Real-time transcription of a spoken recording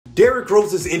Derrick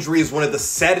Rose's injury is one of the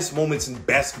saddest moments in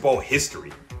basketball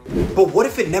history. But what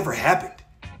if it never happened?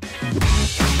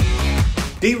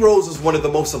 D. Rose is one of the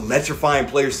most electrifying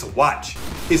players to watch.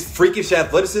 His freakish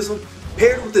athleticism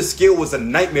paired with his skill was a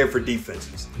nightmare for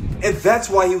defenses. And that's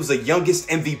why he was the youngest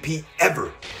MVP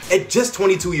ever, at just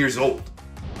 22 years old.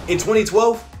 In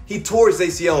 2012, he tore his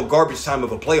ACL in garbage time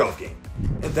of a playoff game.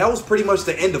 And that was pretty much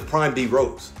the end of prime D.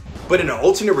 Rose. But in an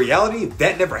alternate reality, if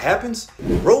that never happens,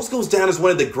 Rose goes down as one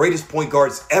of the greatest point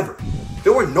guards ever.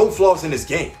 There were no flaws in his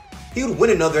game. He would win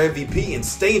another MVP and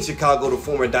stay in Chicago to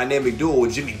form a dynamic duo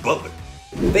with Jimmy Butler.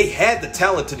 They had the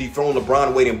talent to dethrone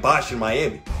LeBron, Wade, and Bosh in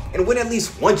Miami and win at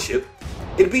least one chip.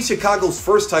 It'd be Chicago's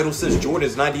first title since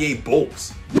Jordan's '98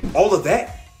 Bulls. All of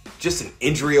that, just an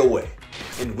injury away.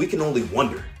 And we can only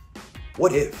wonder,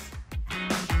 what if?